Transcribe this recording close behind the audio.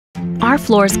Our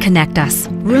floors connect us,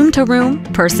 room to room,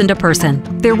 person to person.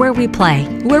 They're where we play,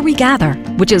 where we gather,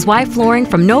 which is why flooring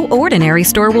from no ordinary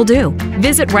store will do.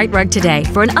 Visit Rite Rug today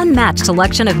for an unmatched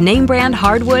selection of name brand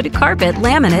hardwood, carpet,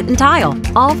 laminate, and tile,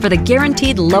 all for the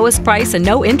guaranteed lowest price and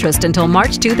no interest until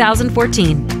March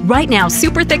 2014. Right now,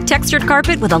 super thick textured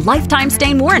carpet with a lifetime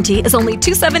stain warranty is only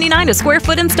 $279 a square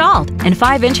foot installed, and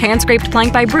 5-inch hand-scraped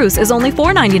plank by Bruce is only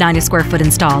 $499 a square foot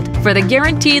installed. For the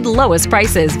guaranteed lowest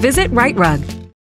prices, visit Rite Rug.